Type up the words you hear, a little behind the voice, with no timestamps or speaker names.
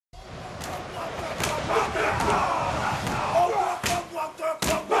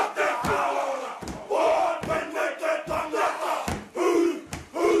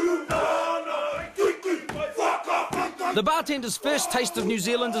The bartender's first taste of New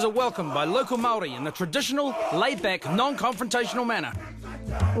Zealand is a welcome by local Māori in a traditional, laid-back, non-confrontational manner.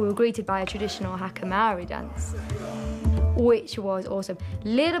 We were greeted by a traditional Haka Maori dance, which was awesome.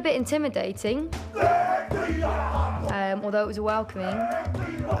 Little bit intimidating, although it was welcoming.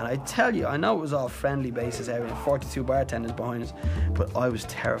 And I tell you, I know it was all friendly basis area, 42 bartenders behind us, but I was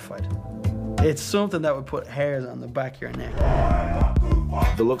terrified. It's something that would put hairs on the back of your neck.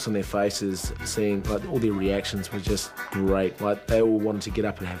 The looks on their faces, seeing like all their reactions was just great. Like they all wanted to get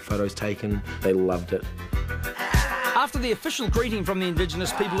up and have photos taken. They loved it. After the official greeting from the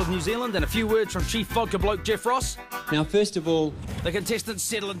Indigenous people of New Zealand and a few words from Chief Vodka bloke Jeff Ross, now first of all, the contestants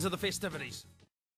settle into the festivities.